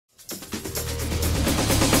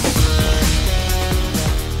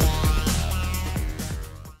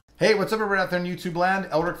Hey, what's up everybody out there in YouTube land?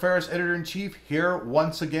 Eldrick Ferris, Editor-in-Chief, here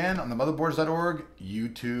once again on the Motherboards.org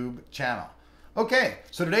YouTube channel. Okay,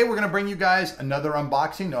 so today we're going to bring you guys another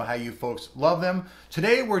unboxing. Know how you folks love them.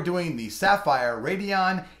 Today we're doing the Sapphire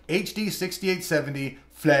Radeon HD 6870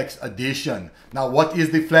 Flex Edition. Now what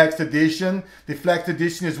is the Flex Edition? The Flex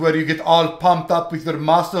Edition is where you get all pumped up with your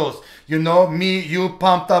muscles. You know, you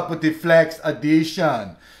pumped up with the Flex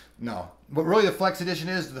Edition. No, what really the Flex Edition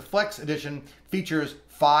is, the Flex Edition features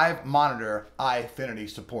 5 monitor iFinity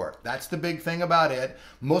support. That's the big thing about it.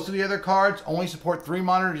 Most of the other cards only support 3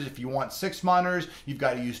 monitors. If you want 6 monitors, you've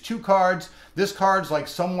got to use 2 cards. This card's like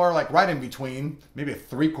somewhere like right in between, maybe a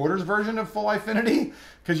 3/4 version of full iFinity,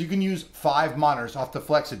 because you can use 5 monitors off the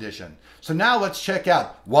Flex Edition. So now let's check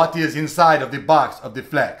out what is inside of the box of the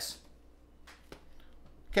Flex.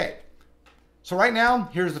 Okay, so right now,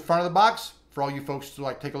 here's the front of the box. For all you folks to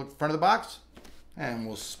like take a look at the front of the box, and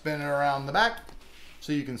we'll spin it around the back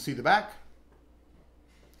so you can see the back.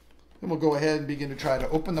 Then we'll go ahead and begin to try to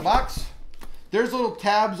open the box. There's little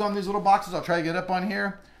tabs on these little boxes. I'll try to get up on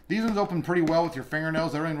here. These ones open pretty well with your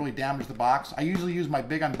fingernails. They don't really damage the box. I usually use my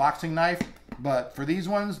big unboxing knife, but for these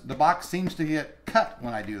ones, the box seems to get cut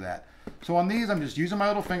when I do that. So on these, I'm just using my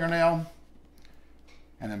little fingernail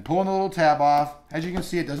and then pulling the little tab off. As you can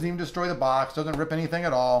see, it doesn't even destroy the box, doesn't rip anything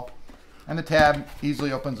at all. And the tab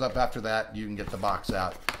easily opens up after that. You can get the box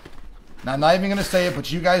out. Now, I'm not even going to say it,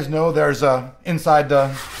 but you guys know there's a inside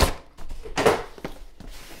the...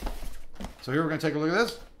 So here we're going to take a look at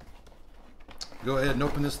this. Go ahead and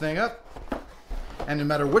open this thing up. And no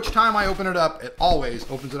matter which time I open it up, it always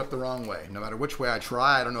opens it up the wrong way. No matter which way I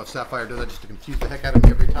try. I don't know if Sapphire does that just to confuse the heck out of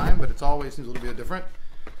me every time, but it always seems a little bit different.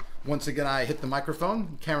 Once again, I hit the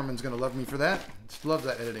microphone. The cameraman's going to love me for that. Just loves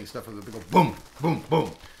that editing stuff with a big old boom, boom,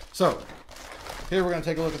 boom. So here we're going to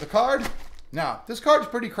take a look at the card. Now, this card's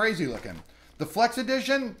pretty crazy looking. The Flex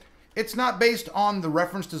Edition, it's not based on the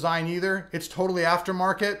reference design either. It's totally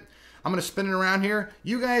aftermarket. I'm going to spin it around here.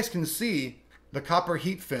 You guys can see the copper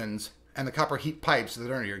heat fins and the copper heat pipes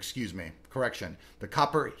that are under here. Excuse me, correction. The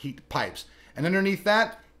copper heat pipes. And underneath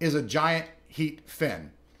that is a giant heat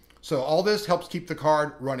fin. So all this helps keep the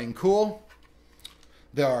card running cool.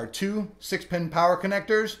 There are 2 6-pin power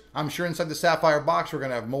connectors. I'm sure inside the Sapphire box we're going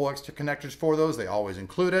to have more extra connectors for those. They always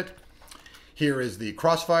include it. Here is the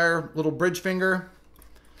crossfire little bridge finger.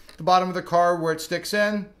 The bottom of the card where it sticks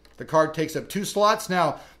in. The card takes up 2 slots.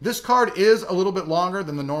 Now, this card is a little bit longer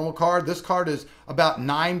than the normal card. This card is about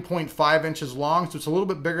 9.5 inches long, so it's a little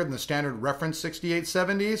bit bigger than the standard reference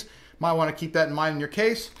 6870s. Might want to keep that in mind in your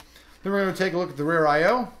case. Then we're going to take a look at the rear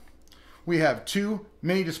I/O. We have 2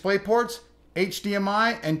 mini display ports,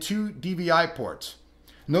 HDMI, and 2 DVI ports.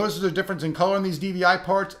 Notice there's a difference in color in these DVI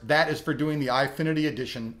ports. That is for doing the iFinity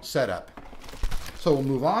Edition setup. So we'll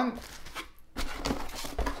move on.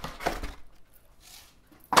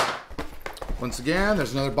 Once again,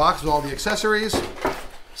 there's another box with all the accessories.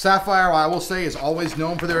 Sapphire, I will say, is always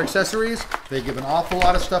known for their accessories. They give an awful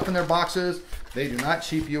lot of stuff in their boxes. They do not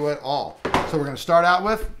cheap you at all. So we're going to start out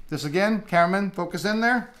with this again. Cameraman, focus in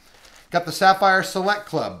there. Got the Sapphire Select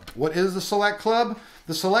Club. What is the Select Club?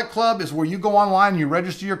 The Select Club is where you go online and you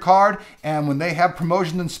register your card, and when they have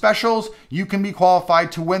promotions and specials, you can be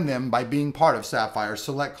qualified to win them by being part of Sapphire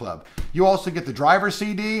Select Club. You also get the driver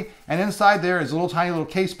CD, and inside there is a little tiny little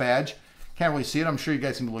case badge. Can't really see it. I'm sure you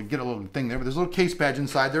guys can get a little thing there, but there's a little case badge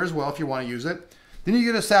inside there as well if you want to use it. Then you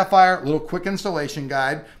get a Sapphire little quick installation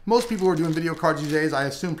guide. Most people who are doing video cards these days, I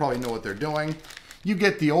assume, probably know what they're doing. You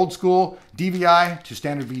get the old school DVI to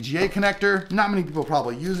standard VGA connector. Not many people are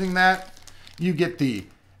probably using that. You get the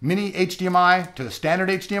mini HDMI to the standard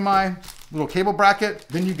HDMI, little cable bracket.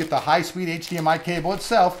 Then you get the high-speed HDMI cable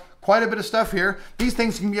itself. Quite a bit of stuff here. These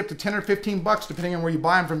things can be up to 10 or 15 bucks depending on where you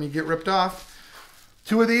buy them from. You get ripped off.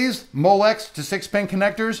 2 of these Molex to 6-pin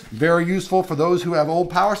connectors. Very useful for those who have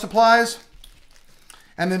old power supplies.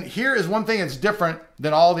 And then here is one thing that's different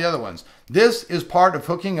than all the other ones. This is part of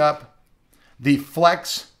hooking up the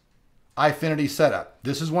Flex iFinity setup.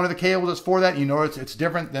 This is one of the cables that's for that. You notice it's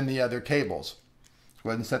different than the other cables. Go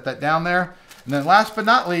ahead and set that down there. And then last but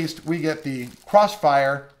not least, we get the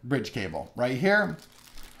crossfire bridge cable right here.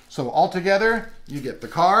 So altogether, you get the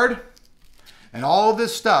card and all of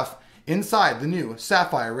this stuff inside the new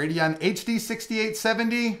Sapphire Radeon HD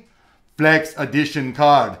 6870 Flex Edition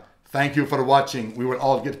card. Thank you for watching. We will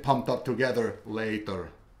all get pumped up together later.